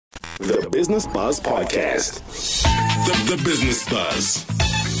The Business Buzz Podcast. The Business Buzz.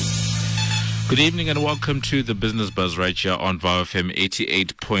 Good evening and welcome to the Business Buzz right here on VOW FM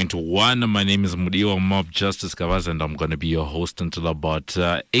 88.1. My name is Mudiwa Mob Justice Kavaz and I'm going to be your host until about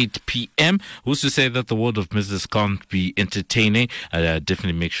 8 p.m. Who's to say that the world of business can't be entertaining?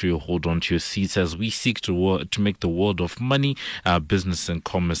 Definitely make sure you hold on to your seats as we seek to make the world of money, business and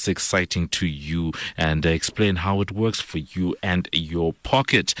commerce exciting to you and explain how it works for you and your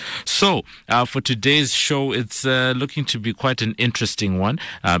pocket. So for today's show, it's looking to be quite an interesting one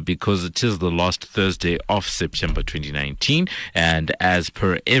because it is the last Thursday of September 2019, and as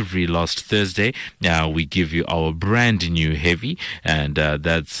per every last Thursday, we give you our brand new heavy, and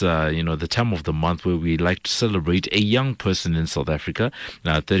that's the time of the month where we like to celebrate a young person in South Africa,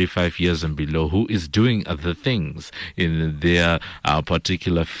 35 years and below, who is doing other things in their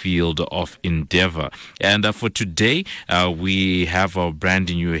particular field of endeavor. And for today, we have our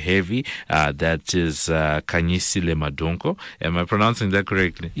brand new heavy, that is Khanyisile Madonko. Am I pronouncing that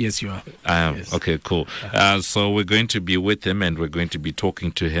correctly? Yes, you are. Yes. Okay, cool. So we're going to be with him and we're going to be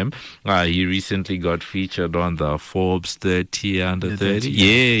talking to him. He recently got featured on the Forbes 30 under 30.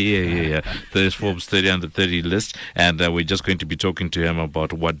 Yeah. The Forbes 30 under 30 list. And we're just going to be talking to him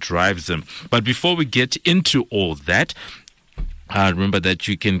about what drives him. But before we get into all that, remember that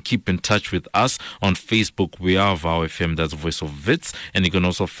you can keep in touch with us on Facebook. We are VOW FM, that's Voice of Wits. And you can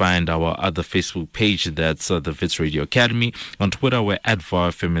also find our other Facebook page, that's the Wits Radio Academy. On Twitter, we're at VOW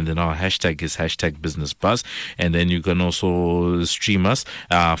FM, and then our hashtag is #BusinessBuzz. And then you can also stream us,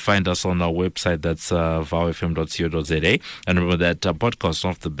 find us on our website, that's vowfm.co.za. And remember that podcasts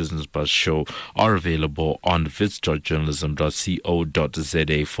of the Business Buzz show are available on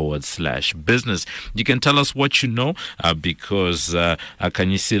wits.journalism.co.za/business. You can tell us what you know, because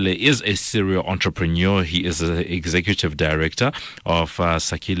Khanyisile is a serial entrepreneur. He is an executive director of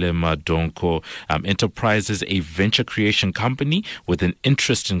Sakile Madonko Enterprises, a venture creation company with an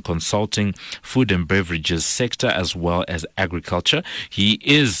interest in consulting, food and beverages sector, as well as agriculture. He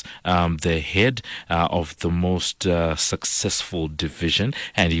is the head of the most successful division,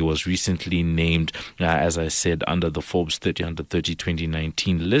 and he was recently named, as I said, under the Forbes 30 under 30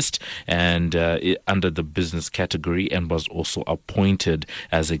 2019 list, and under the business category, and was also appointed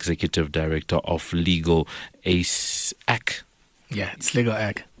as executive director of Legal AC. Yeah, it's Legal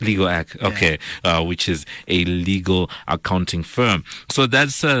AC. Legal AC, okay, which is a legal accounting firm. So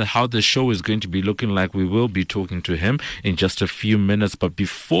that's how the show is going to be looking like. We will be talking to him in just a few minutes. But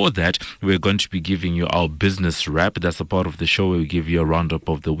before that, we're going to be giving you our business wrap. That's a part of the show where we give you a roundup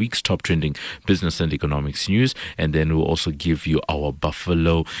of the week's top trending business and economics news. And then we'll also give you our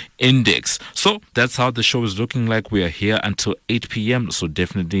Buffalo Index. So that's how the show is looking like. We are here until 8 p.m. So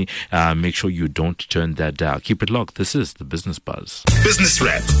definitely make sure you don't turn that down. Keep it locked. This is the Business Buzz. Business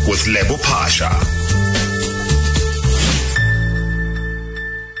Wrap with Lebo Pasha.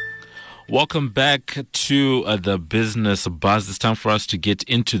 Welcome back to the Business Buzz. It's time for us to get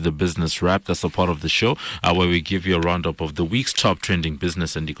into the business wrap. That's a part of the show where we give you a roundup of the week's top trending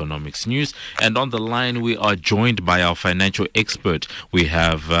business and economics news. And on the line, we are joined by our financial expert. We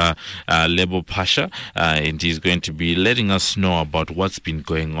have Lebo Pasha, and he's going to be letting us know about what's been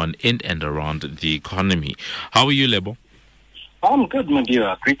going on in and around the economy. How are you, Lebo? I'm good,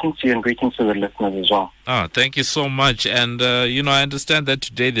 Madira. Greetings to you and greetings to the listeners as well. Thank you so much. And, I understand that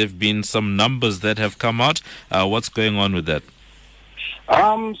today there have been some numbers that have come out. What's going on with that?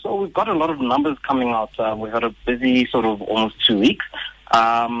 So we've got a lot of numbers coming out. We've had a busy sort of almost 2 weeks.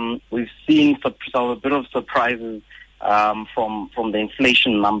 We've seen a bit of surprises from the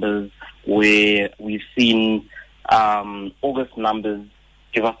inflation numbers, where we've seen August numbers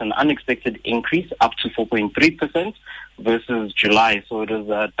give us an unexpected increase up to 4.3% versus July. So it was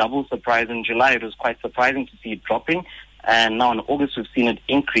a double surprise in July. It was quite surprising to see it dropping. And now in August, we've seen it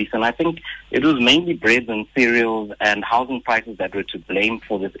increase. And I think it was mainly breads and cereals and housing prices that were to blame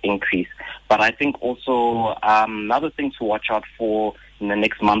for this increase. But I think also another thing to watch out for in the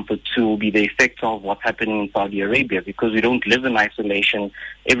next month or two will be the effect of what's happening in Saudi Arabia, because we don't live in isolation.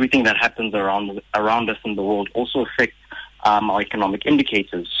 Everything that happens around us in the world also affects our economic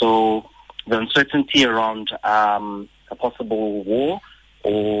indicators. So the uncertainty around a possible war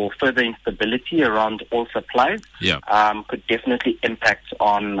or further instability around oil supplies could definitely impact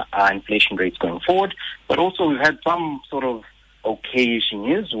on inflation rates going forward. But also we've had some sort of okayish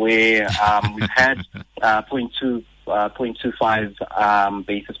news where we've had 0.25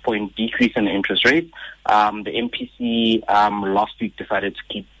 basis point decrease in interest rates. The MPC last week decided to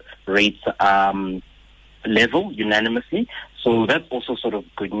keep rates level unanimously, so that's also sort of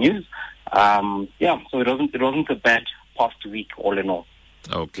good news. So it wasn't a bad past week all in all.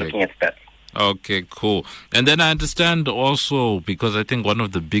 Okay. Looking at stats. Okay, cool. And then I understand also, because I think one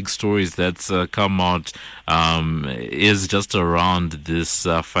of the big stories that's come out is just around this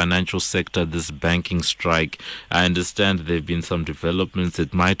financial sector, this banking strike. I understand there have been some developments.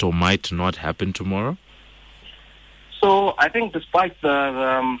 It might or might not happen tomorrow. So I think despite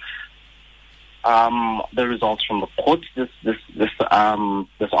the results from the court this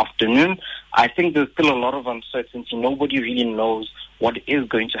afternoon, I think there's still a lot of uncertainty. Nobody really knows what is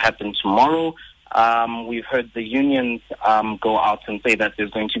going to happen tomorrow. We've heard the unions go out and say that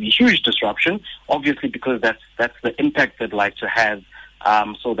there's going to be huge disruption, obviously because that's the impact they'd like to have,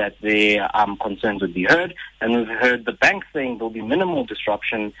 so that their concerns would be heard. And we've heard the banks saying there'll be minimal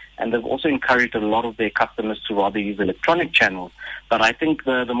disruption, and they've also encouraged a lot of their customers to rather use electronic channels. But I think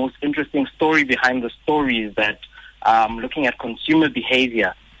the most interesting story behind the story is that looking at consumer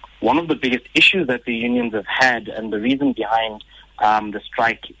behavior, one of the biggest issues that the unions have had, and the reason behind the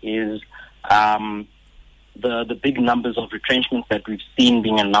strike, is the big numbers of retrenchments that we've seen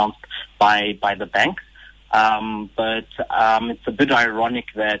being announced by the banks. But it's a bit ironic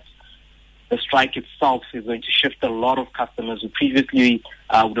that the strike itself is going to shift a lot of customers who previously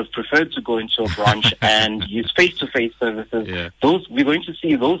would have preferred to go into a branch and use face-to-face services. Yeah. We're going to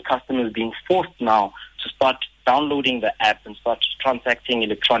see those customers being forced now to start downloading the app and start transacting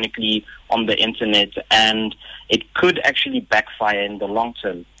electronically on the internet, and it could actually backfire in the long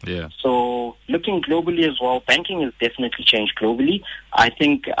term. Yeah. So looking globally as well, banking has definitely changed globally. I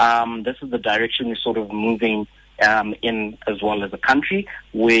think this is the direction we're sort of moving in as well as a country,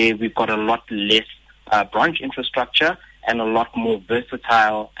 where we've got a lot less branch infrastructure and a lot more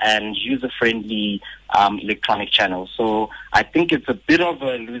versatile and user-friendly electronic channels. So I think it's a bit of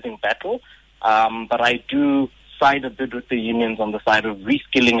a losing battle, but I do side a bit with the unions on the side of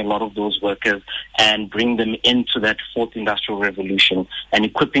reskilling a lot of those workers and bring them into that fourth industrial revolution and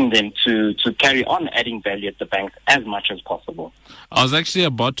equipping them to carry on adding value at the banks as much as possible. I was actually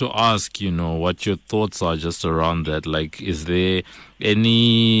about to ask, what your thoughts are just around that. Like, is there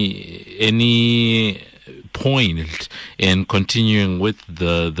any point in continuing with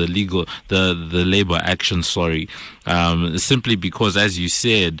the labor action, simply because, as you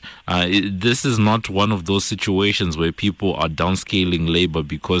said, this is not one of those situations where people are downscaling labor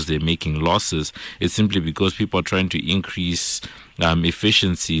because they're making losses. It's simply because people are trying to increase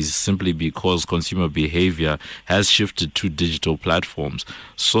efficiencies, simply because consumer behavior has shifted to digital platforms.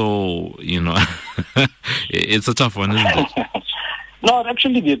 So, it's a tough one, isn't it? No, it'd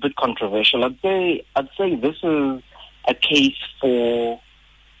actually be a bit controversial. I'd say this is a case for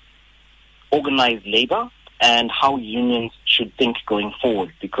organized labor and how unions should think going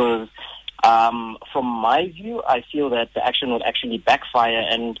forward. Because from my view, I feel that the action would actually backfire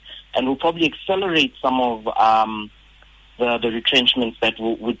and will probably accelerate some of the retrenchments that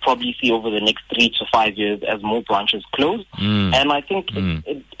we'd probably see over the next 3 to 5 years as more branches close. And I think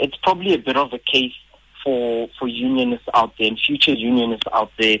it's probably a bit of a case for unionists out there and future unionists out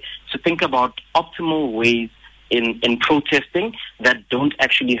there to think about optimal ways in protesting that don't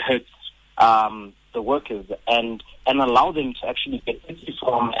actually hurt the workers and allow them to actually get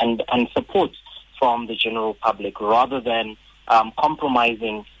from and support from the general public, rather than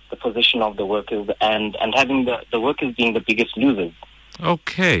compromising the position of the workers and having the workers being the biggest losers.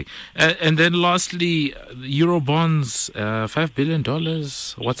 Okay. And then lastly, Eurobonds, $5 billion.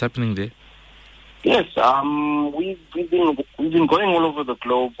 What's happening there? Yes, we've been going all over the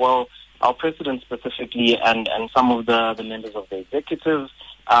globe. Well, our president specifically, and some of the members of the executive,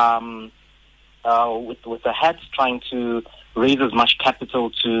 with the hats, trying to raise as much capital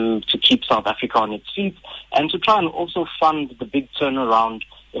to keep South Africa on its feet, and to try and also fund the big turnaround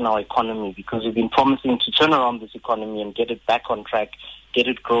in our economy, because we've been promising to turn around this economy and get it back on track, get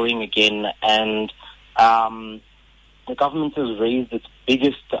it growing again. And the government has raised its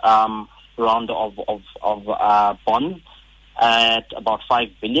biggest round of bonds at about 5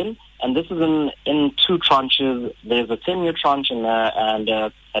 billion, and this is in 2 tranches. There's a 10-year tranche and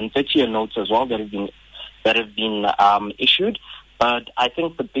 30-year notes as well that have been issued. But I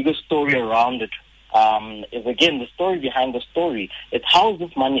think the biggest story around it is, again, the story behind the story. It's how is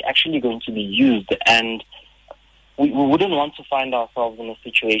this money actually going to be used? And we wouldn't want to find ourselves in a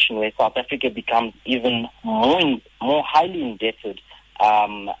situation where South Africa becomes even more highly indebted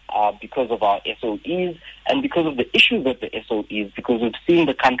because of our SOEs and because of the issues of the SOEs, because we've seen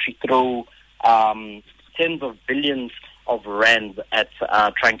the country throw tens of billions of rands at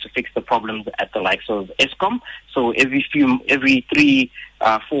trying to fix the problems at the likes of Eskom. So every 3,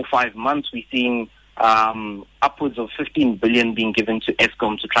 4, 5 months, we're seeing upwards of 15 billion being given to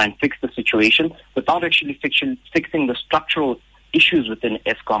Eskom to try and fix the situation without actually fixing the structural issues within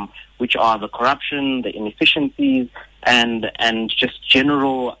Eskom, which are the corruption, the inefficiencies, and just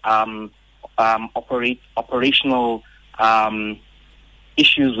general operational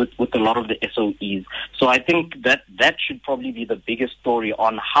issues with a lot of the SOEs. So I think that should probably be the biggest story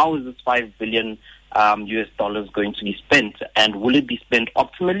on how is this $5 billion US dollars going to be spent, and will it be spent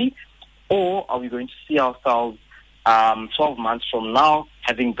optimally, or are we going to see ourselves 12 months from now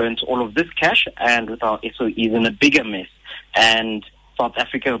having burnt all of this cash and with our SOEs in a bigger mess, and South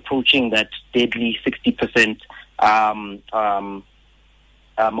Africa approaching that deadly 60% of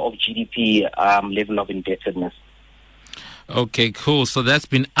GDP level of indebtedness? Okay, cool. So that's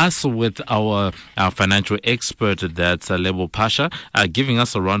been us with our financial expert, that's Lebo Pasha, giving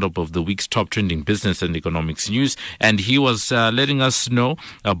us a roundup of the week's top trending business and economics news. And he was letting us know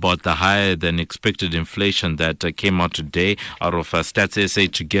about the higher than expected inflation that came out today out of Stats SA,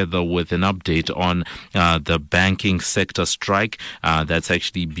 together with an update on the banking sector strike that's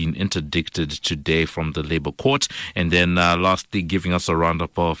actually been interdicted today from the Labour Court. And then lastly, giving us a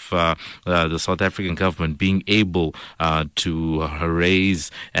roundup of the South African government being able to raise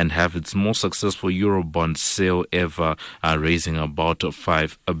and have its most successful Eurobond sale ever, raising about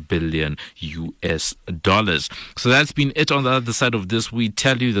 5 billion US dollars. So that's been it. On the other side of this, we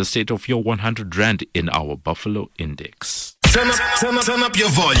tell you the state of your 100 Rand in our Buffalo Index. Turn up your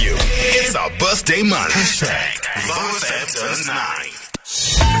volume. It's our birthday month. #VoFM turns 9.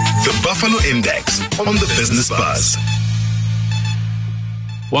 The Buffalo Index on the Business Buzz.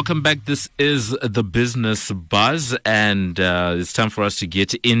 Welcome back. This is the Business Buzz, and it's time for us to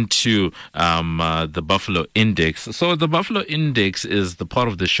get into the Buffalo Index. So the Buffalo Index is the part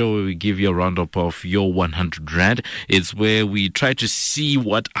of the show where we give you a roundup of your 100 Rand. It's where we try to see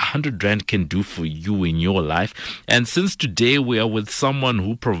what 100 Rand can do for you in your life. And since today we are with someone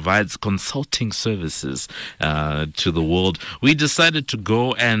who provides consulting services to the world, we decided to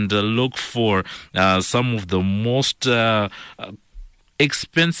go and look for some of the most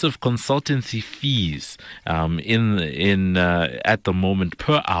expensive consultancy fees in at the moment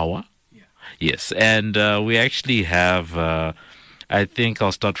per hour. Yeah. Yes, and we actually have. I think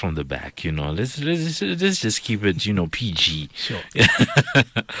I'll start from the back. Let's just keep it, PG. Sure.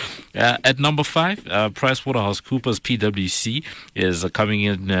 At number 5, PricewaterhouseCoopers PwC is coming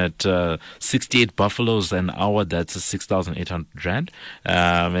in at 68 buffaloes an hour. That's 6,800 Rand.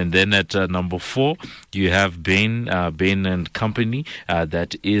 And then at number 4, you have Bain and Company.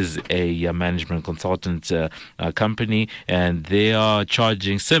 That is a management consultant company, and they are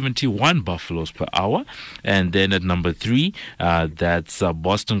charging 71 buffaloes per hour. And then at number 3, that's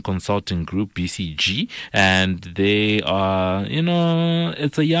Boston Consulting Group, BCG, and they are,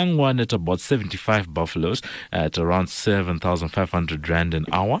 it's a young one at about 75 buffaloes at around 7,500 Rand an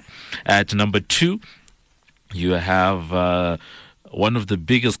hour. At number 2, you have one of the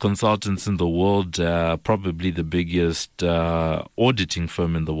biggest consultants in the world, probably the biggest auditing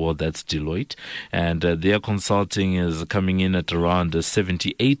firm in the world, that's Deloitte. And their consulting is coming in at around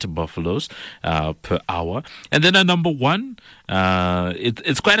 78 buffaloes per hour. And then at number 1,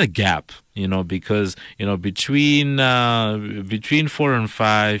 it's quite a gap, because, between 4 and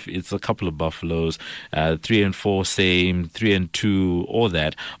 5, it's a couple of buffaloes, 3 and 4, same, 3 and 2, all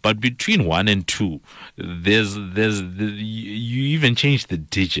that. But between 1 and 2, you even change the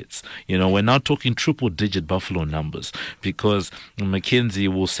digits. We're now talking triple-digit buffalo numbers, because McKinsey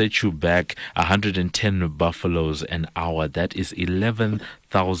will set you back 110 buffaloes an hour. That is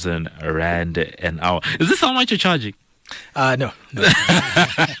 11,000 Rand an hour. Is this how much you're charging? No.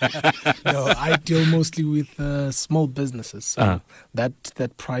 No, I deal mostly with small businesses, so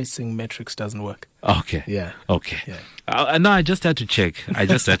that pricing metrics doesn't work. Okay. Yeah. Okay. Yeah. No, I just had to check.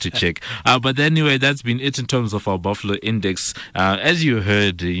 But anyway, that's been it in terms of our Buffalo Index. As you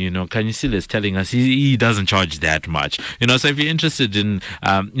heard, Kanyisile is telling us he doesn't charge that much. So if you're interested in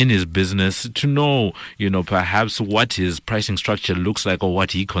his business, to know, perhaps what his pricing structure looks like or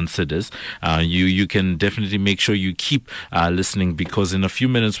what he considers, you can definitely make sure you keep listening, because in a few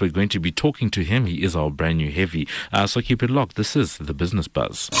minutes we're going to be talking to him. He is our brand new heavy. So keep it locked. This is the Business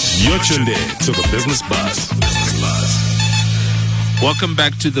Buzz. You're tuned in to the Business Buzz. Welcome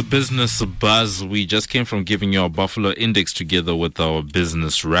back to the Business Buzz. We just came from giving you our Buffalo Index together with our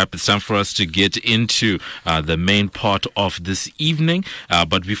business wrap. It's time for us to get into the main part of this evening.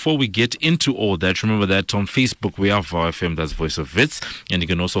 But before we get into all that, remember that on Facebook we are VoFM, that's Voice of Wits. And you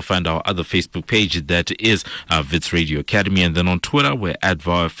can also find our other Facebook page, that is Wits Radio Academy. And then on Twitter we're at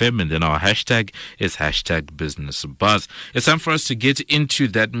VoFM, and then our hashtag is #Business Buzz. It's time for us to get into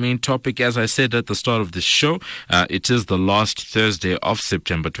that main topic. As I said at the start of the show, it is the last Thursday Saturday of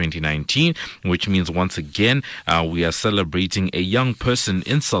September 2019, which means once again we are celebrating a young person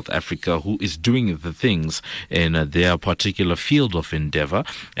in South Africa who is doing the things in their particular field of endeavor.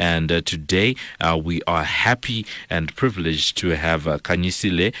 And today we are happy and privileged to have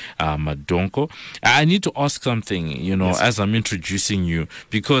Khanyisile Madonko. I need to ask something, Yes. as I'm introducing you,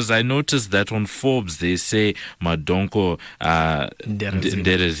 because I noticed that on Forbes they say Madonko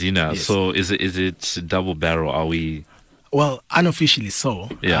Nderezina. Yes. So is it double barrel? Are we? Well, unofficially so.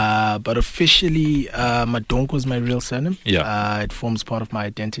 Yeah. But officially, Madonko is my real surname. Yeah. It forms part of my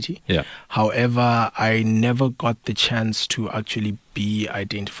identity. Yeah. However, I never got the chance to actually be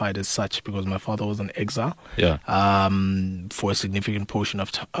identified as such because my father was in exile. Yeah. For a significant portion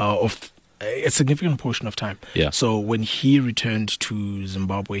of a significant portion of time. Yeah. So when he returned to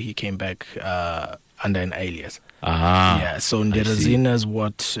Zimbabwe, he came back under an alias. Yeah, so Nderezina is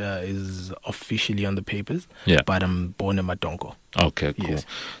what is officially on the papers. Yeah. But I'm born in Madonko. Okay, cool. Yes.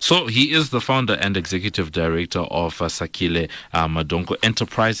 So he is the founder and executive director of Sakile Madonko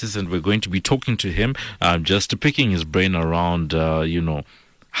Enterprises, and we're going to be talking to him, just picking his brain around,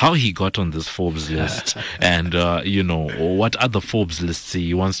 how he got on this Forbes list and, what other Forbes lists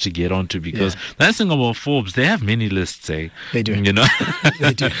he wants to get onto, because the nice thing about Forbes, they have many lists, eh? They do.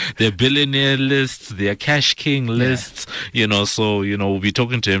 They do. They're billionaire lists, they're cash king lists, so, we'll be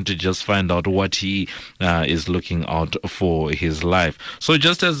talking to him to just find out what he is looking out for his life. So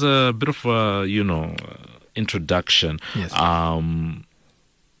just as a bit of a, introduction, Yes.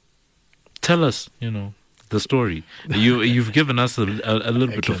 Tell us, the story. You've given us a little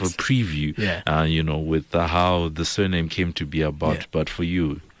bit of a preview, with how the surname came to be about. Yeah. But for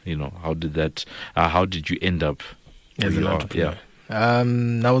you, how did you end up As where an you are? entrepreneur.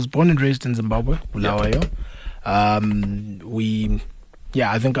 I was born and raised in Zimbabwe, Bulawayo. I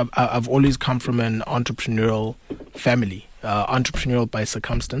think I've always come from an entrepreneurial family, entrepreneurial by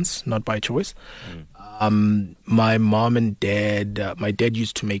circumstance, not by choice. My mom and dad, my dad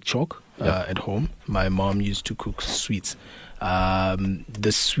used to make chalk at home. My mom used to cook sweets.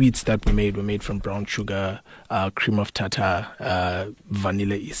 The sweets that we made were made from brown sugar, cream of tartar,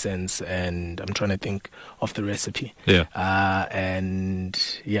 vanilla essence, and I'm trying to think of the recipe. Yeah.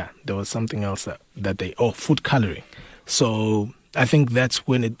 There was something else food coloring. So I think that's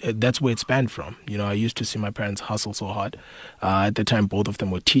where it spanned from. I used to see my parents hustle so hard. At the time, both of them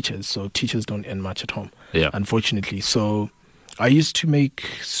were teachers, so teachers don't earn much at home, unfortunately. So I used to make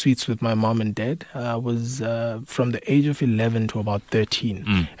sweets with my mom and dad. I was from the age of 11 to about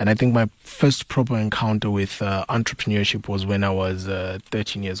 13. And I think my first proper encounter with entrepreneurship was when I was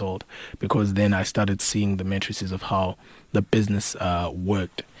 13 years old, because then I started seeing the matrices of how the business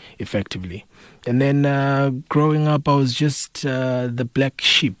worked effectively. And then growing up, I was just the black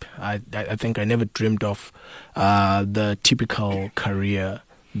sheep. I think I never dreamed of the typical career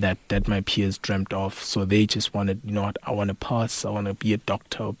that my peers dreamt of. So they just wanted, I want to pass, I want to be a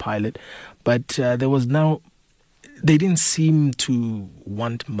doctor or pilot. But they didn't seem to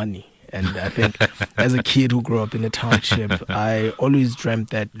want money. And I think as a kid who grew up in a township, I always dreamt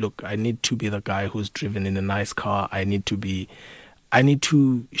that, look, I need to be the guy who's driven in a nice car. I need to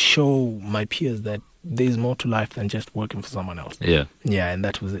show my peers that there's more to life than just working for someone else. Yeah. Yeah, and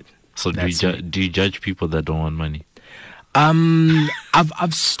that was it. So do you judge people that don't want money?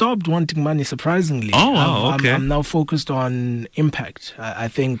 I've stopped wanting money, surprisingly. Oh, wow, okay. I'm now focused on impact. I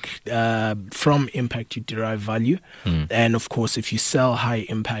think from impact you derive value. And of course, if you sell high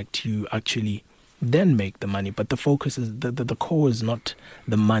impact, you actually then make the money. But the focus is the core is not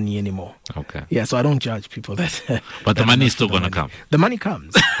the money anymore. Okay. Yeah, so I don't judge people that. But the money is still going to come. The money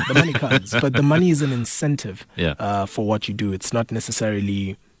comes. The money comes. But the money is an incentive for what you do. It's not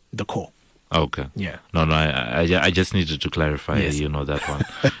necessarily the core. Okay. Yeah. No, I just needed to clarify, Yes. that one.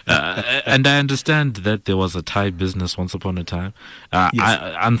 And I understand that there was a Thai business once upon a time.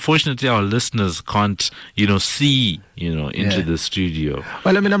 Yes. Unfortunately, our listeners can't, see, into the studio.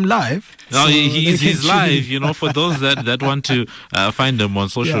 Well, I'm live. No, so he's live, for those that want to find him on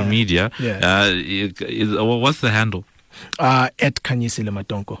social media. Yeah. What's the handle? At Khanyisile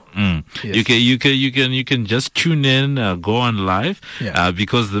Madonko. Yes. You can just tune in, go on live,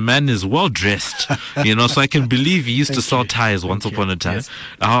 because the man is well dressed, so I can believe he used to sell ties once upon a time.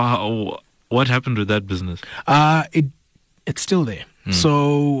 Yes. What happened with that business? It's still there.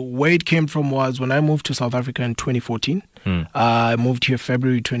 So where it came from was when I moved to South Africa in 2014. I moved here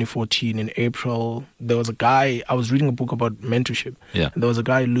February 2014. In April, there was a guy, I was reading a book about mentorship. Yeah. There was a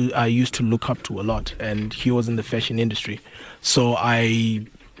guy I used to look up to a lot, and he was in the fashion industry. So I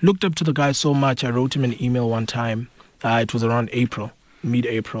looked up to the guy so much, I wrote him an email one time. It was around April.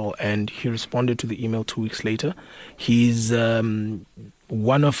 mid-April, and he responded to the email 2 weeks later. He's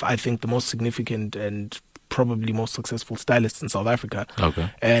one of, I think, the most significant and probably most successful stylists in South Africa. Okay.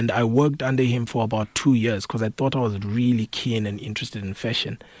 And I worked under him for about 2 years because I thought I was really keen and interested in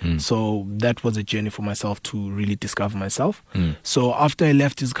fashion. So that was a journey for myself to really discover myself. So after I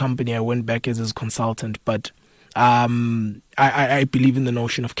left his company, I went back as his consultant, but I believe in the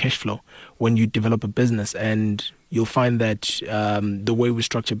notion of cash flow when you develop a business, and you'll find that the way we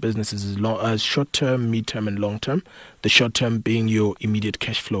structure businesses is short-term, mid-term, and long-term. The short-term being your immediate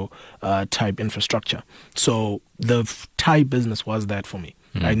cash flow type infrastructure. So the Thai business was that for me.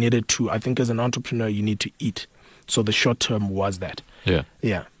 I needed to, I think as an entrepreneur, you need to eat. So the short-term was that.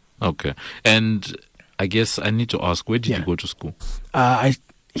 Yeah. Okay. And I guess I need to ask, where did you go to school?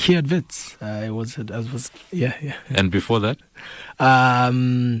 Here at Wits. Yeah. And before that?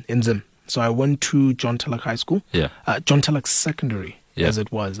 In Zim. So I went to John Tulloch High School. John Tulloch Secondary, as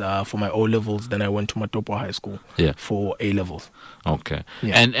it was, for my O-levels. Then I went to Matopo High School for A-levels. Okay.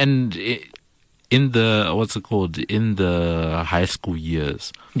 And in the, what's it called, in the high school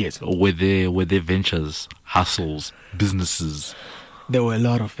years, were there ventures, hustles, businesses? There were a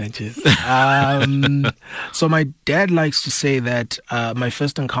lot of ventures. So my dad likes to say that my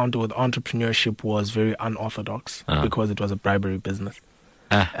first encounter with entrepreneurship was very unorthodox because it was a bribery business.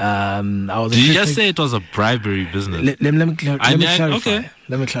 Did you just say it was a bribery business? Let me clarify. Okay.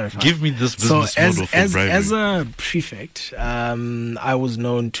 Let me clarify. Give me this business model for bribery. As a prefect, I was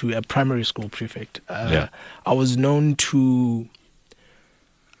known to a primary school prefect. I was known to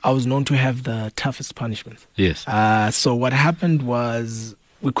have the toughest punishments. Yes. So what happened was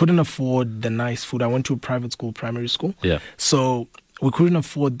we couldn't afford the nice food. I went to a private school, primary school. So we couldn't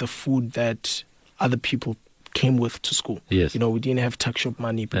afford the food that other people came with to school. Yes. You know, we didn't have tuck shop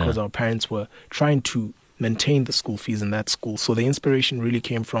money because our parents were trying to maintain the school fees in that school. So the inspiration really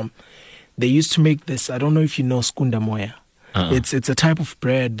came from, they used to make this, I don't know if you know skunda moya. It's a type of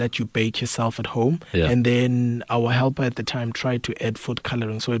bread that you bake yourself at home, and then our helper at the time tried to add food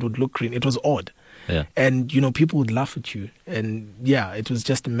coloring so it would look green. It was odd. And, you know, people would laugh at you. And, it was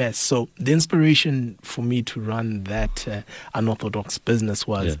just a mess. So the inspiration for me to run that unorthodox business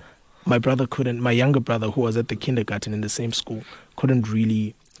was my younger brother, who was at the kindergarten in the same school, couldn't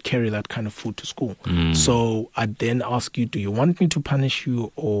really carry that kind of food to school. So I'd then ask you, do you want me to punish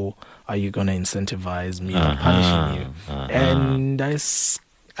you, or are you going to incentivize me on punishing you? And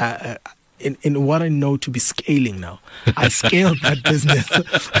in what I know to be scaling now, I scaled that business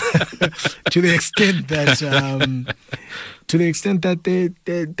to the extent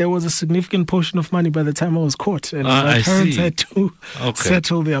that there was a significant portion of money by the time I was caught, and my parents had to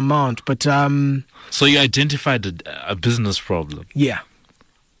settle the amount. But so you identified a business problem.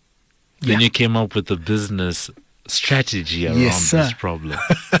 Then you came up with a business strategy around this problem.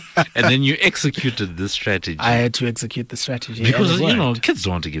 And then you executed this strategy. I had to execute the strategy. Because, kids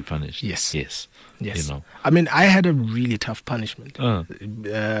don't want to get punished. Yes. You know. I mean, I had a really tough punishment.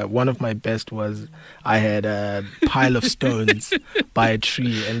 One of my best was I had a pile of stones by a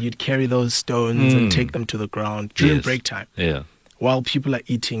tree, and you'd carry those stones and take them to the ground during break time. While people are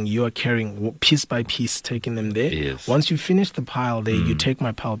eating, you are carrying piece by piece, taking them there. Once you finish the pile there, you take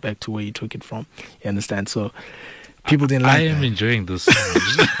my pile back to where you took it from. You understand? So people didn't like that. I am enjoying this so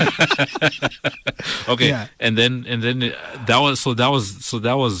much. Okay. And then that was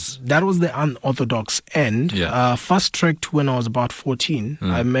the unorthodox end. Fast tracked when I was about 14.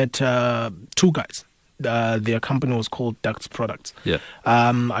 I met two guys. Their company was called Ducts Products.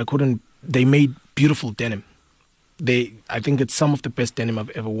 They made beautiful denim. I think it's some of the best denim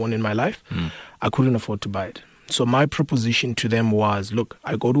I've ever worn in my life. I couldn't afford to buy it. So my proposition to them was, look,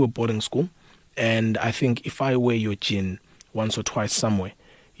 I go to a boarding school, and I think if I wear your gin once or twice somewhere,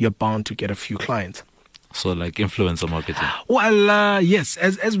 you're bound to get a few clients. So like influencer marketing. Well, yes,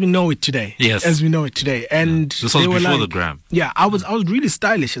 as we know it today. As we know it today. And this was before the gram. Yeah, I was really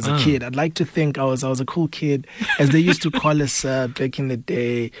stylish as a kid. I'd like to think I was a cool kid, as they used to call us back in the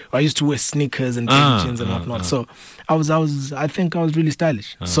day. I used to wear sneakers and jeans and whatnot. So I think I was really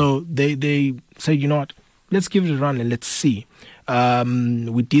stylish. So they said, you know what, let's give it a run and let's see.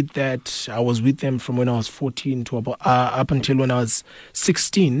 We did that. I was with them from when I was 14 to up until when I was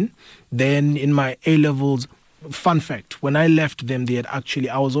 16. Then in my A-levels, fun fact, when I left them,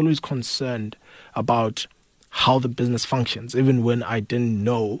 I was always concerned about how the business functions, even when I didn't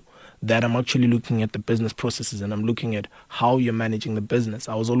know that I'm actually looking at the business processes and I'm looking at how you're managing the business.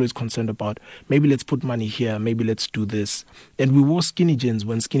 I was always concerned about maybe let's put money here, maybe let's do this. And we wore skinny jeans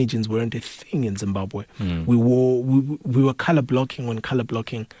when skinny jeans weren't a thing in Zimbabwe. We were color blocking when color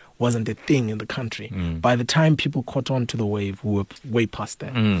blocking wasn't a thing in the country. By the time people caught on to the wave, we were way past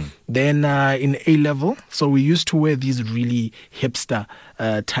that. Then in A-level, so we used to wear these really hipster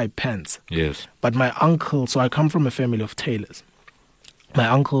type pants. Yes. But my uncle, so I come from a family of tailors. My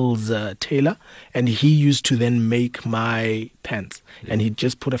uncle's a tailor, and he used to then make my pants. And he'd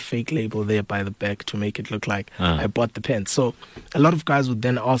just put a fake label there by the back to make it look like I bought the pants. So a lot of guys would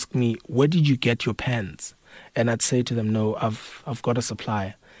then ask me, where did you get your pants? And I'd say to them, no, I've got a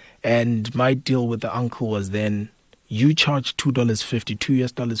supplier. And my deal with the uncle was then, you charge $2.50,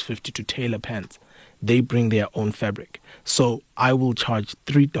 $2.50 to tailor pants. They bring their own fabric. So I will charge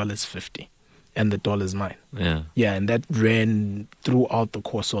 $3.50. And the dollar's mine. Yeah, and that ran throughout the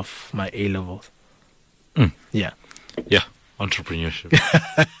course of my A-levels. Yeah. Yeah, entrepreneurship.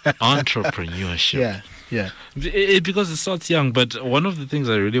 Entrepreneurship. Yeah. Because it starts young, but one of the things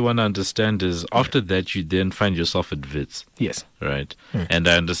I really want to understand is after that you then find yourself at WITS. Yes. Right? And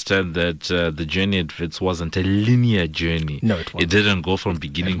I understand that the journey at WITS wasn't a linear journey. No, it wasn't. It didn't go from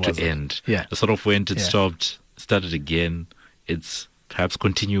beginning to end. Yeah. It sort of went, it stopped, started again. It's perhaps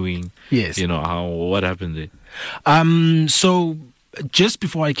continuing. Yes. What happened there? So just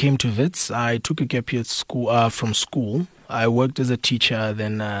before I came to WITS, I took a gap year from school. I worked as a teacher,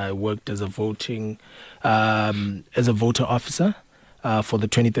 then I worked as a voter officer for the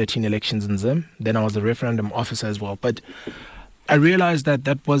 2013 elections in Zim. Then I was a referendum officer as well. But I realized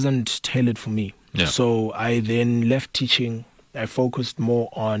that wasn't tailored for me. Yeah. So I then left teaching. I focused more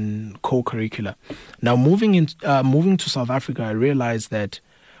on co-curricular. Now, moving to South Africa, I realized that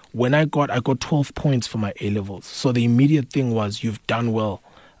when I got 12 points for my A-levels. So the immediate thing was, you've done well.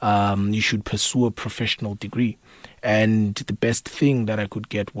 You should pursue a professional degree. And the best thing that I could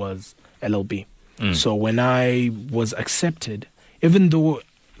get was LLB. So when I was accepted, even though,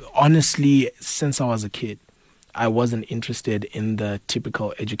 honestly, since I was a kid, I wasn't interested in the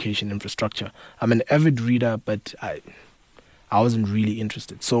typical education infrastructure. I'm an avid reader, but I wasn't really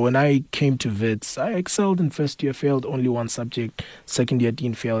interested. So when I came to WITS, I excelled in first year, failed only one subject. Second year,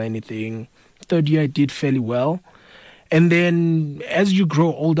 didn't fail anything. Third year, I did fairly well. And then as you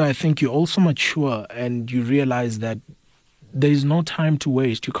grow older, I think you also mature and you realize that there is no time to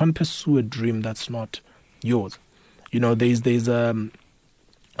waste. You can't pursue a dream that's not yours. I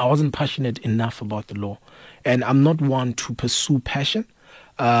wasn't passionate enough about the law. And I'm not one to pursue passion.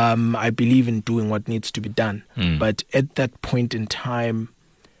 I believe in doing what needs to be done. But at that point in time,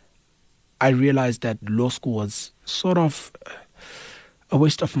 I realized that law school was sort of a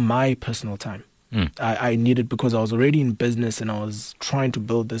waste of my personal time. I needed, because I was already in business and I was trying to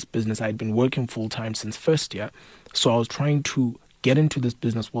build this business. I had been working full-time since first year. So I was trying to get into this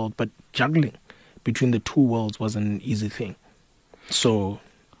business world, but juggling between the two worlds wasn't an easy thing. So...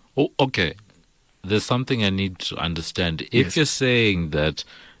 Oh, okay. There's something I need to understand. If you're saying that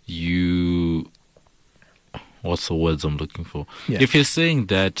what's the words I'm looking for? Yeah. If you're saying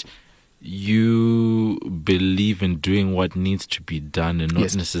that you believe in doing what needs to be done and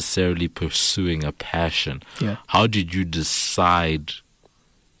not necessarily pursuing a passion, how did you decide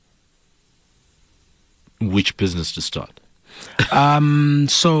which business to start?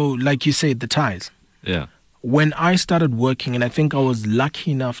 So, like you said, the ties. Yeah. When I started working, and I think I was lucky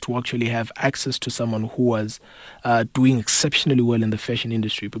enough to actually have access to someone who was doing exceptionally well in the fashion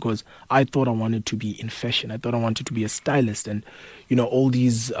industry, because I thought I wanted to be in fashion. I thought I wanted to be a stylist and, all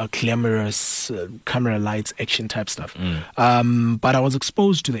these glamorous camera lights, action type stuff. But I was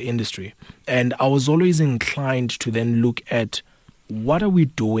exposed to the industry, and I was always inclined to then look at, what are we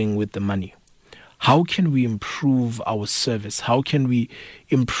doing with the money? How can we improve our service? How can we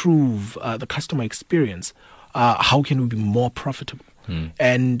improve the customer experience? How can we be more profitable?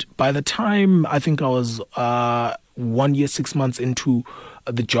 And by the time I think I was 1 year, 6 months into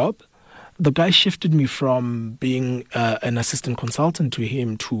the job, the guy shifted me from being an assistant consultant to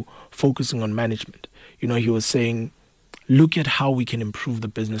him to focusing on management. He was saying, look at how we can improve the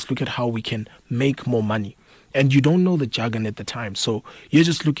business. Look at how we can make more money. And you don't know the jargon at the time. So you're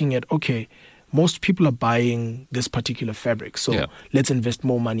just looking at, okay, most people are buying this particular fabric. So let's invest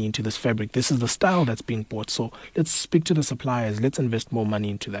more money into this fabric. This is the style that's being bought. So let's speak to the suppliers. Let's invest more money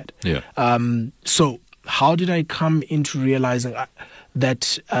into that. So how did I come into realizing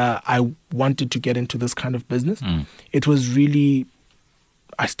that I wanted to get into this kind of business? It was really,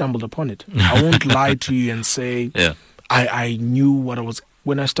 I stumbled upon it. I won't lie to you and say I knew what I was.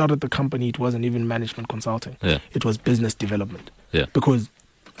 When I started the company, it wasn't even management consulting. It was business development. Because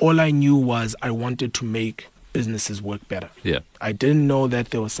all I knew was I wanted to make businesses work better. Yeah. I didn't know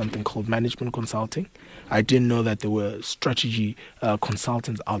that there was something called management consulting. I didn't know that there were strategy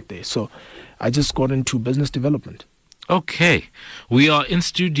consultants out there. So I just got into business development. Okay, we are in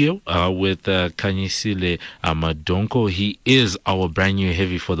studio with Khanyisile Madonko. He is our brand new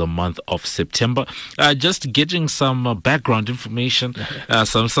heavy for the month of September. Just getting some background information,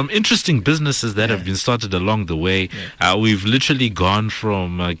 some interesting businesses that have been started along the way. We've literally gone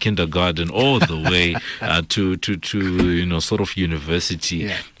from kindergarten all the way to sort of university.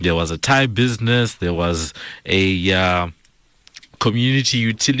 Yeah. There was a Thai business. There was a community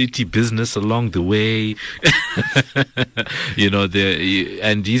utility business along the way.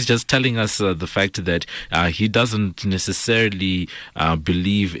 And he's just telling us the fact that he doesn't necessarily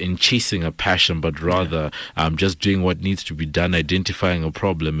believe in chasing a passion, but rather just doing what needs to be done, identifying a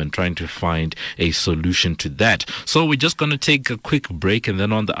problem and trying to find a solution to that. So we're just going to take a quick break, and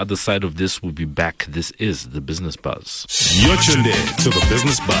then on the other side of this, we'll be back. This is the Business Buzz. You're tuned in to the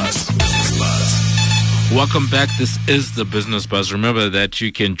Business Buzz. Business Buzz. Welcome back. This is the Business Buzz. Remember that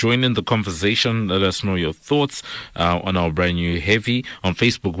you can join in the conversation. Let us know your thoughts on our brand new heavy. On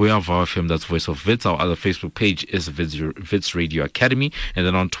Facebook, we are VOWFM, that's Voice of Wits. Our other Facebook page is Wits Radio Academy. And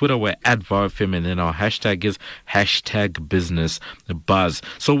then on Twitter, we're at VOWFM. And then our hashtag is #BusinessBuzz.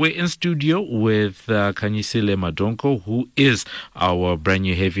 So we're in studio with Khanyisile Madonko, who is our brand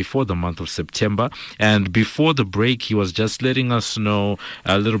new heavy for the month of September. And before the break, he was just letting us know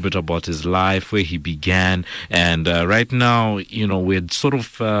a little bit about his life, where he began. And right now, we had sort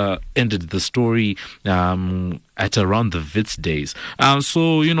of ended the story at around the Wits days.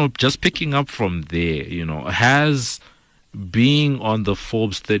 So, just picking up from there, has being on the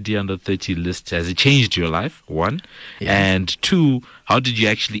Forbes 30 under 30 list, has it changed your life? One. Yeah. And two, how did you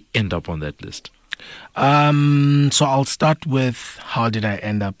actually end up on that list? So I'll start with how did I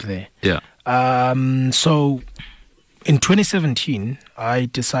end up there? Yeah. So in 2017, I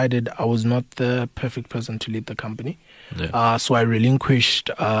decided I was not the perfect person to lead the company. Yeah. So I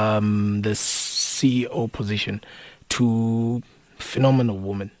relinquished the CEO position to a phenomenal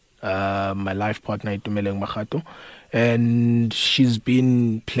woman, my life partner, Itumeleng Makgato. And she's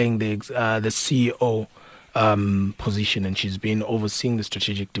been playing the CEO position, and she's been overseeing the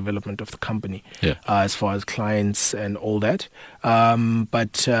strategic development of the company, as far as clients and all that.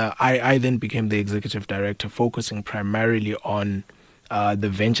 But I then became the executive director, focusing primarily on the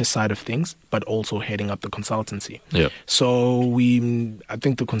venture side of things, but also heading up the consultancy. Yeah. So I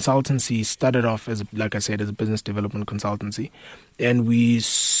think the consultancy started off as, like I said, as a business development consultancy, and we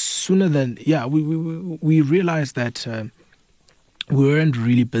realized that we weren't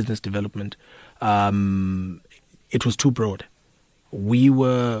really business development. It was too broad. We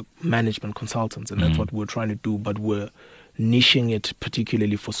were management consultants, and that's what we're trying to do, but we're niching it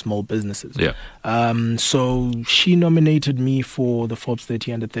particularly for small businesses. Yeah. So she nominated me for the Forbes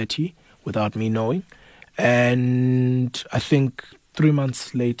 30 under 30 without me knowing. And I think 2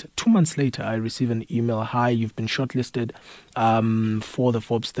 months later, I received an email. Hi, you've been shortlisted for the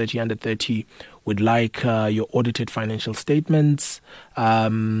Forbes 30 under 30. Would like your audited financial statements, a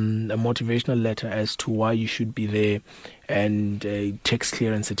motivational letter as to why you should be there, and a tax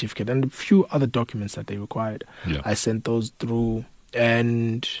clearance certificate, and a few other documents that they required. Yeah. I sent those through,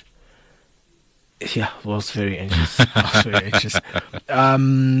 and was very anxious.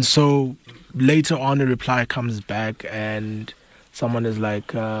 So later on, a reply comes back, and someone is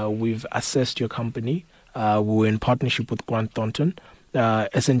like, we've assessed your company. We were in partnership with Grant Thornton,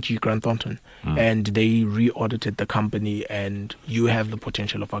 S&G Grant Thornton, and they re-audited the company, and you have the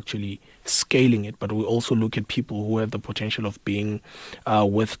potential of actually scaling it. But we also look at people who have the potential of being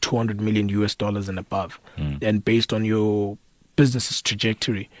worth $200 million and above. And based on your business's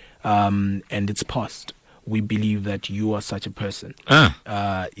trajectory and its past, we believe that you are such a person.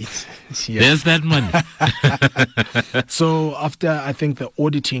 There's that money. So after, I think, the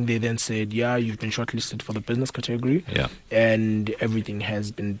auditing, they then said, you've been shortlisted for the business category. Yeah. And everything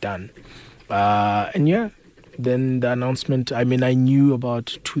has been done. Then the announcement, I knew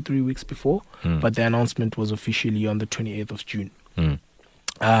about 2-3 weeks before, but the announcement was officially on the 28th of June.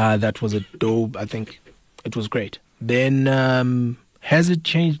 That was a dope, I think it was great. Then has it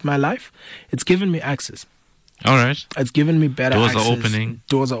changed my life? It's given me access. All right. It's given me better Doors access.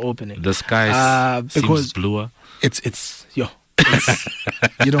 Doors are opening. The sky seems bluer. It's you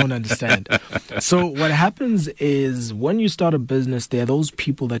don't understand. So what happens is, when you start a business, there are those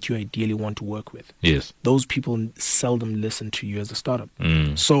people that you ideally want to work with. Yes. Those people seldom listen to you as a startup.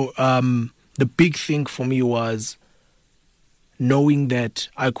 So the big thing for me was knowing that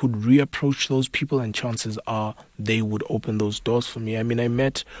I could reapproach those people and chances are they would open those doors for me. I mean, I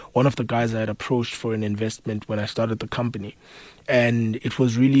met one of the guys I had approached for an investment when I started the company, and it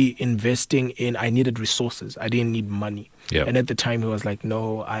was really investing in, I needed resources. I didn't need money. Yeah. And at the time he was like,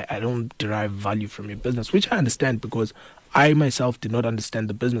 no, I don't derive value from your business, which I understand because I myself did not understand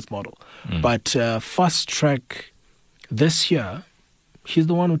the business model. But Fast Track this year, he's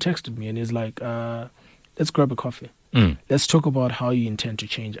the one who texted me and he's like, let's grab a coffee. Let's talk about how you intend to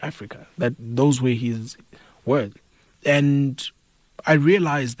change Africa. Those were his words. And I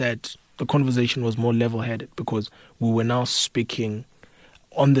realized that the conversation was more level-headed because we were now speaking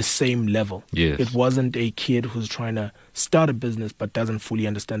on the same level. Yes. It wasn't a kid who's trying to start a business but doesn't fully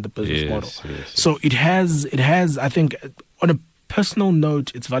understand the business model. Yes. So it has, I think, on a personal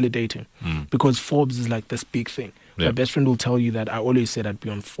note, it's validating because Forbes is like this big thing. Yeah. My best friend will tell you that I always said I'd be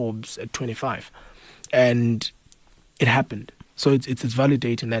on Forbes at 25. And it happened. So it's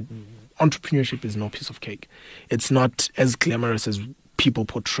validating that entrepreneurship is no piece of cake. It's not as glamorous as people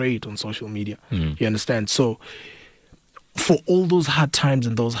portray it on social media. You understand? So for all those hard times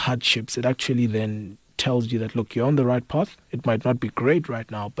and those hardships, it actually then tells you that, look, you're on the right path. It might not be great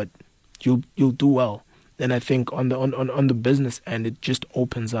right now, but you'll do well. And I think on the business end, it just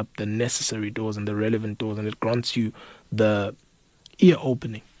opens up the necessary doors and the relevant doors, and it grants you the ear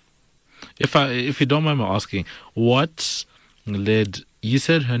opening. If you don't mind me asking, what led, you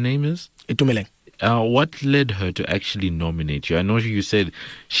said her name is? Itumeleng. What led her to actually nominate you? I know you said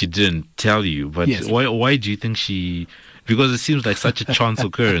she didn't tell you, but Yes. why do you think she... Because it seems like such a chance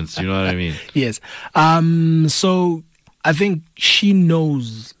occurrence, you know what I mean? Yes. So I think she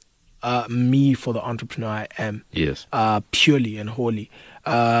knows me for the entrepreneur I am. Yes. Purely and wholly.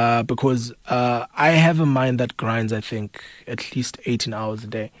 Because I have a mind that grinds, I think, at least 18 hours a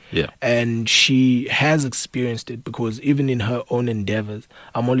day. Yeah. And she has experienced it because even in her own endeavors,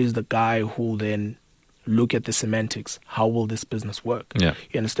 I'm always the guy who then look at the semantics. How will this business work? Yeah.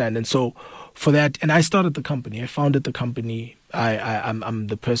 You understand? And so for that, and I started the company. I founded the company. I'm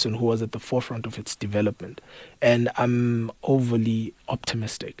the person who was at the forefront of its development. And I'm overly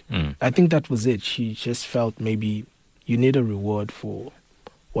optimistic. I think that was it. She just felt maybe you need a reward for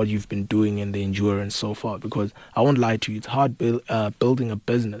what you've been doing and the endurance so far. Because I won't lie to you, it's hard building a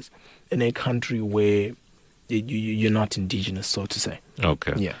business in a country where you're not indigenous, so to say.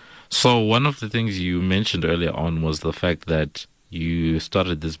 Okay. Yeah. So one of the things you mentioned earlier on was the fact that you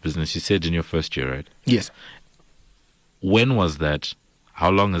started this business, you said in your first year, right? Yes. When was that?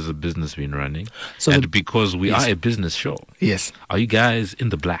 How long has the business been running? So and because we yes. are a business show, Yes. are you guys in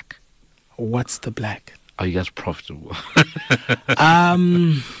the black? What's the black? Are you guys profitable?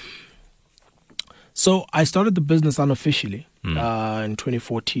 So I started the business unofficially in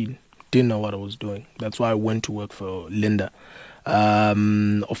 2014. Didn't know what I was doing. That's why I went to work for Linda.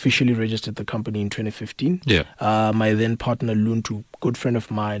 Officially registered the company in 2015. Yeah. My then partner Luntu, good friend of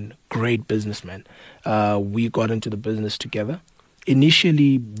mine, great businessman. We got into the business together.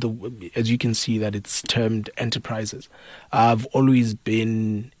 Initially, as you can see, that it's termed enterprises. I've always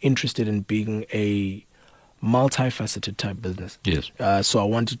been interested in being a multifaceted type business. Yes. So I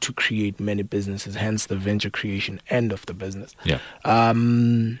wanted to create many businesses, hence the venture creation end of the business. Yeah.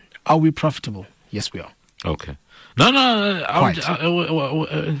 Are we profitable? Yes, we are. Okay. No,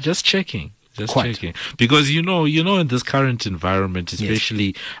 Quite. Just checking. Just Quite. checking. Because, in this current environment,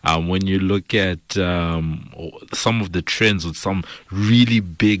 especially when you look at some of the trends with some really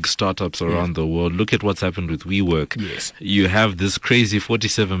big startups around the world, look at what's happened with WeWork. Yes. You have this crazy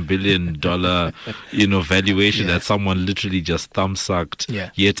 $47 billion, valuation that someone literally just thumb-sucked,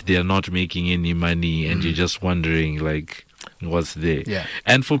 yet they're not making any money, and you're just wondering, like, what's there? Yeah.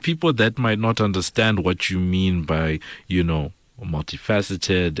 And for people that might not understand what you mean by,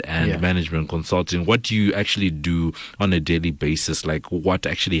 multifaceted and management consulting, what do you actually do on a daily basis? Like, what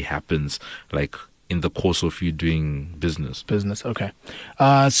actually happens, like, in the course of you doing business? Okay.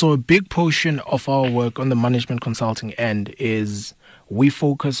 So a big portion of our work on the management consulting end is we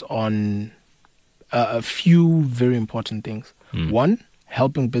focus on a few very important things. One,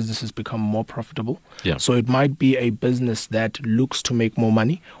 helping businesses become more profitable. Yeah. So it might be a business that looks to make more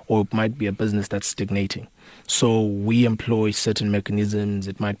money, or it might be a business that's stagnating. So we employ certain mechanisms.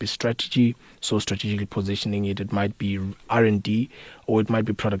 It might be strategy, so strategically positioning it. It might be R&D, or it might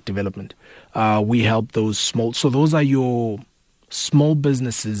be product development. We help those small. So those are your small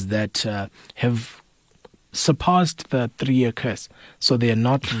businesses that have surpassed the 3-year curse. So they are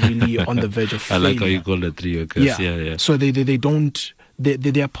not really on the verge of failure. I like how you call it 3-year curse. Yeah. So they don't.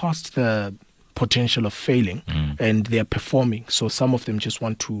 They are past the potential of failing, and they are performing. So some of them just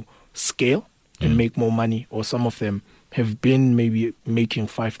want to scale and make more money, or some of them have been maybe making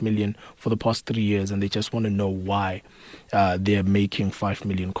 5 million for the past 3 years, and they just want to know why they're making 5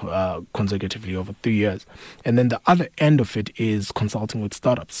 million consecutively over 3 years. And then the other end of it is consulting with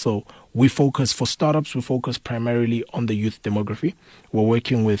startups. So we focus primarily on the youth demography. We're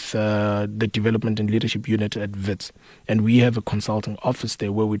working with the development and leadership unit at WITS, and we have a consulting office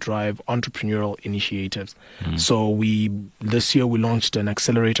there where we drive entrepreneurial initiatives. So this year we launched an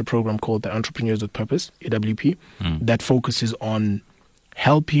accelerator program called the Entrepreneurs with Purpose, AWP, that focuses on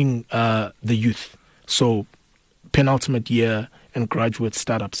helping the youth. So penultimate year and graduate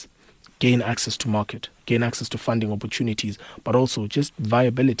startups gain access to market, gain access to funding opportunities, but also just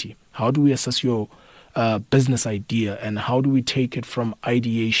viability. How do we assess your business idea, and how do we take it from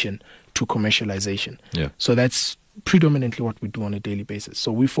ideation to commercialization? Yeah. So that's predominantly what we do on a daily basis.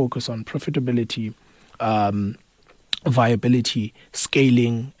 So we focus on profitability, viability,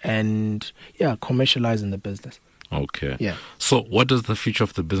 scaling, and commercializing the business. Okay. Yeah. So what does the future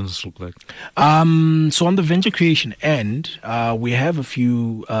of the business look like? So on the venture creation end, we have a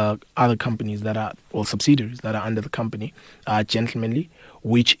few other companies subsidiaries that are under the company, Gentlemanly,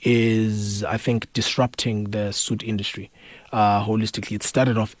 which is, I think, disrupting the suit industry holistically. It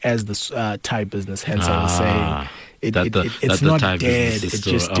started off as the Thai business, hence I was saying it's not dead, it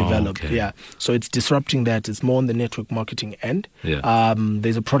just developed. Okay. Yeah. So it's disrupting that. It's more on the network marketing end. Yeah.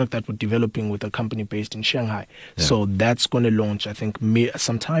 There's a product that we're developing with a company based in Shanghai. Yeah. So that's going to launch, I think,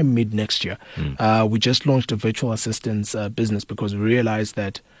 sometime mid next year. We just launched a virtual assistance business because we realized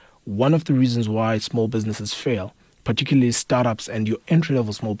that one of the reasons why small businesses fail, particularly startups and your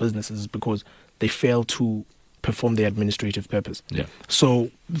entry-level small businesses, is because they fail to perform their administrative purpose. Yeah.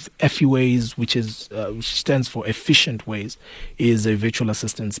 So FEWays, which stands for Efficient Ways, is a virtual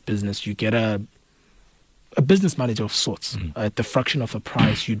assistance business. You get a business manager of sorts at the fraction of the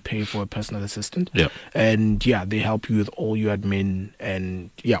price you'd pay for a personal assistant. Yeah. And they help you with all your admin and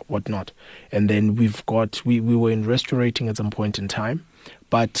whatnot. And then we were in restaurating at some point in time.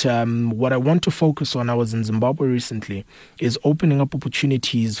 But what I want to focus on, I was in Zimbabwe recently, is opening up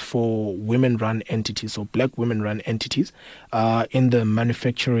opportunities for women-run entities, so black women-run entities in the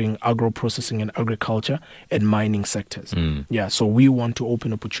manufacturing, agro-processing and agriculture and mining sectors. Yeah, so we want to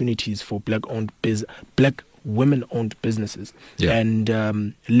open opportunities for black women-owned businesses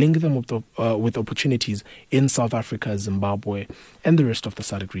and link them with opportunities in South Africa, Zimbabwe, and the rest of the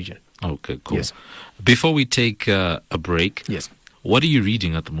SADC region. Okay, cool. Yes. Before we take a break, Yes. What are you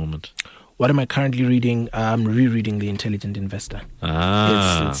reading at the moment? What am I currently reading? I'm rereading The Intelligent Investor.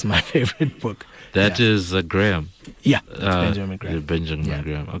 It's my favorite book. That is Graham. Yeah, it's Benjamin Graham. Benjamin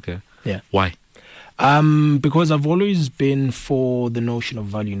Graham, okay. Yeah. Why? Because I've always been for the notion of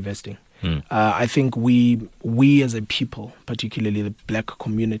value investing. I think we as a people, particularly the black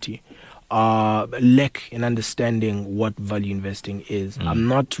community, lack in understanding what value investing is.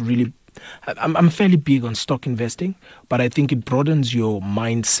 I'm fairly big on stock investing, but I think it broadens your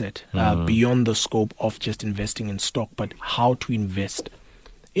mindset beyond the scope of just investing in stock, but how to invest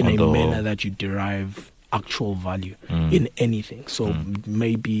in a manner that you derive actual value in anything. So it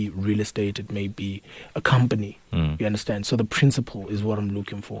may be real estate, it may be a company, you understand? So the principle is what I'm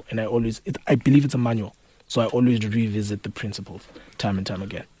looking for. And I believe it's a manual. So I always revisit the principles time and time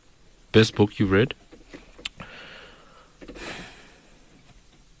again. Best book you read?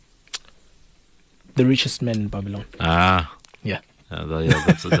 The Richest Man in Babylon. Yeah.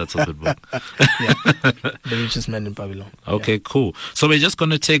 That's a good book. The Richest Man in Babylon. Okay, cool. So we're just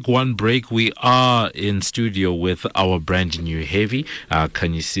going to take one break. We are in studio with our brand new heavy,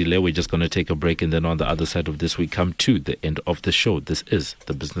 Khanyisile. We're just going to take a break, and then on the other side of this, we come to the end of the show. This is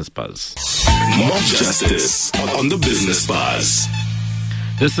The Business Buzz. Mob Justice on The Business Buzz.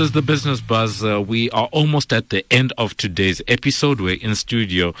 This is The Business Buzz. We are almost at the end of today's episode. We're in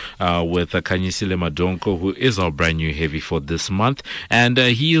studio with Khanyisile Madonko, who is our brand new heavy for this month. And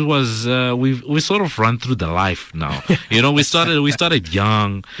he was, we sort of run through the life now. We started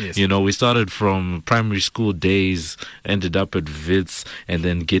young. Yes. We started from primary school days, ended up at WITS, and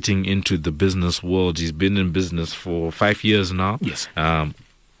then getting into the business world. He's been in business for 5 years now. Yes. And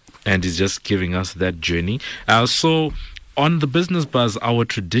he's just giving us that journey. So on The Business Buzz, our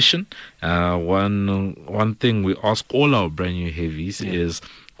tradition, one thing we ask all our brand new heavies is,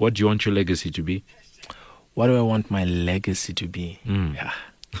 what do you want your legacy to be? What do I want my legacy to be? Yeah,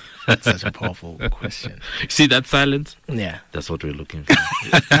 that's such a powerful question. See that silence? Yeah. That's what we're looking for.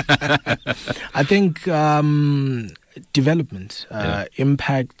 I think development,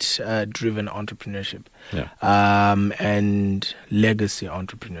 impact-driven entrepreneurship, and legacy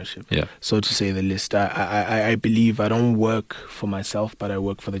entrepreneurship. Yeah. So to say the least, I believe I don't work for myself, but I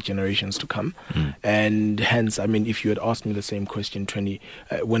work for the generations to come. And hence, I mean, if you had asked me the same question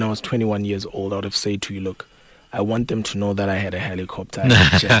when I was 21 years old, I would have said to you, look, I want them to know that I had a helicopter, I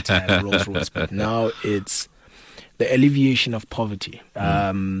had a jet, I had a Rolls Royce, but now it's the alleviation of poverty.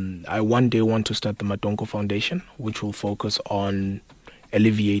 I one day want to start the Matonko Foundation, which will focus on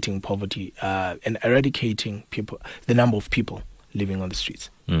alleviating poverty and eradicating the number of people living on the streets.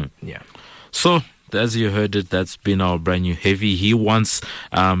 Yeah. So, as you heard it, that's been our brand new Heavy. He wants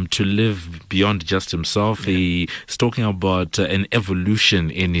to live beyond just himself. Yeah. He's talking about an evolution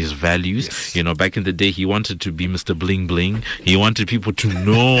in his values. Yes. You know, back in the day, he wanted to be Mr. Bling Bling. He wanted people to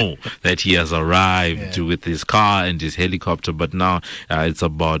know that he has arrived with his car and his helicopter. But now it's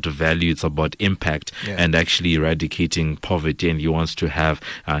about value, it's about impact and actually eradicating poverty. And he wants to have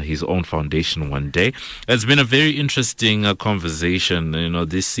his own foundation one day. It's been a very interesting conversation. You know,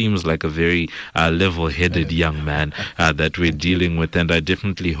 this seems like a very level-headed young man that we're dealing with, and I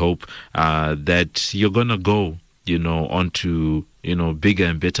definitely hope that you're gonna go, you know, onto, you know, bigger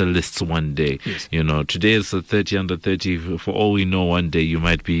and better lists one day. Yes. You know, today is the 30 under 30. For all we know, one day you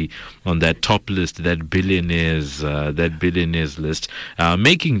might be on that top list, that billionaires list,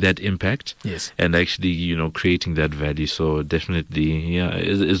 making that impact. Yes. And actually, you know, creating that value. So definitely,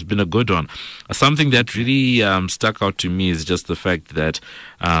 it's been a good one. Something that really stuck out to me is just the fact that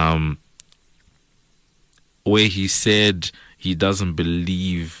where he said he doesn't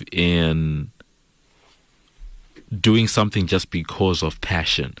believe in doing something just because of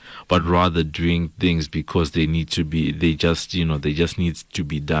passion, but rather doing things because they need to be, they just need to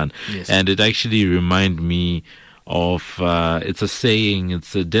be done. Yes. And it actually reminded me of it's a saying,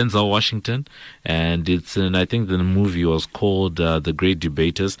 it's Denzel Washington, and it's I think the movie was called The Great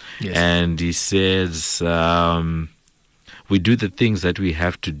Debaters. Yes. And he says we do the things that we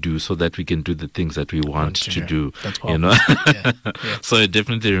have to do so that we can do the things that we want to do. That's you know. Yeah. So it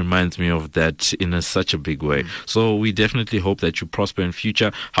definitely reminds me of that in such a big way. So we definitely hope that you prosper in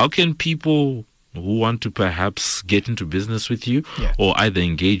future. How can people who want to perhaps get into business with you or either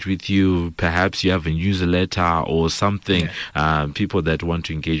engage with you, perhaps you have a newsletter or something, people that want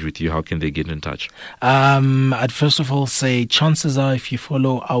to engage with you, how can they get in touch? I'd first of all say chances are if you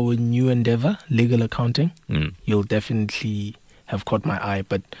follow our new endeavor, legal accounting, you'll definitely have caught my eye.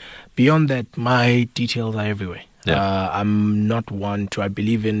 But beyond that, my details are everywhere. I'm not one to, I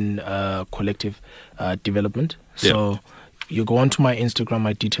believe in collective development. So you go onto my Instagram,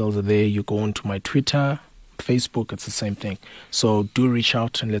 my details are there. You go onto my Twitter, Facebook, it's the same thing. So do reach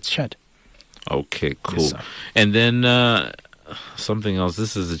out and let's chat. Okay, cool. Yes, and then something else.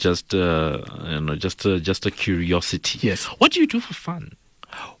 This is just just a curiosity. Yes. What do you do for fun?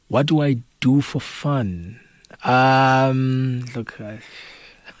 What do I do for fun? Look,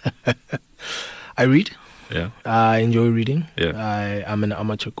 I read. Yeah. I enjoy reading. Yeah. I'm an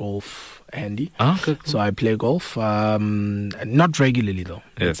amateur golf handy. Okay, cool. So I play golf, not regularly though.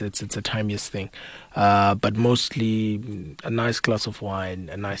 Yeah. It's a timeless thing, but mostly a nice glass of wine,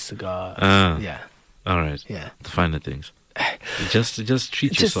 a nice cigar. All right. Yeah. The finer things. Just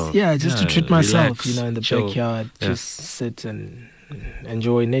treat yourself. Just to treat myself, relax, in the chill. backyard, just sit and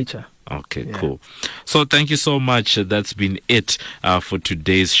enjoy nature. Okay, cool. So thank you so much. That's been it for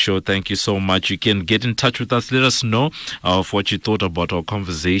today's show. Thank you so much. You can get in touch with us. Let us know of what you thought about our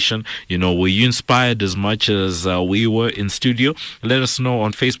conversation. You know, were you inspired as much as we were in studio? Let us know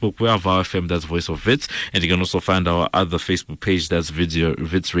on Facebook. We have our FM, that's Voice of Wits. And you can also find our other Facebook page, that's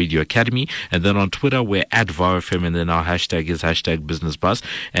Wits Radio Academy. And then on Twitter, we're at VowFM. And then our hashtag is #BusinessBuzz.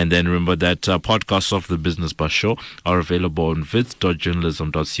 And then remember that podcasts of the Business Buzz Show are available on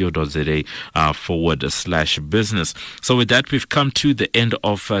wits.journalism.co.za /business. So with that, we've come to the end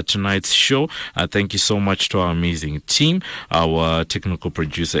of tonight's show. Thank you so much to our amazing team. Our technical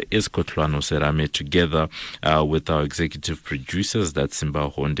producer is Kotlano Serame, together with our executive producers, that's Simba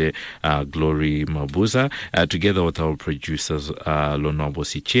Honde, Glory Mabuza, together with our producers Lonobo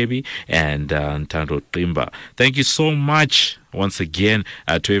Sichebi and Ntando Timba. Thank you so much once again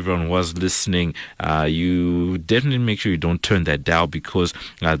to everyone who was listening. You definitely make sure you don't turn that dial, because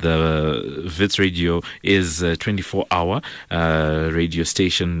the Wits Radio is a 24-hour radio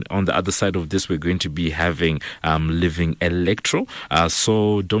station. On the other side of this, we're going to be having Living Electro.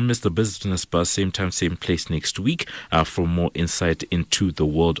 So don't miss the Business Buzz, same time, same place next week for more insight into the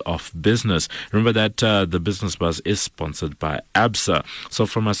world of business. Remember that the Business Buzz is sponsored by ABSA. So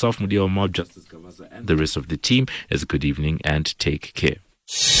from myself, Mudia Mob, Justice Kavaza, and the rest of the team, is good evening and take care.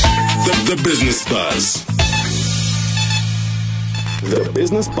 The Business Buzz. The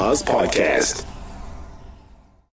Business Buzz Podcast.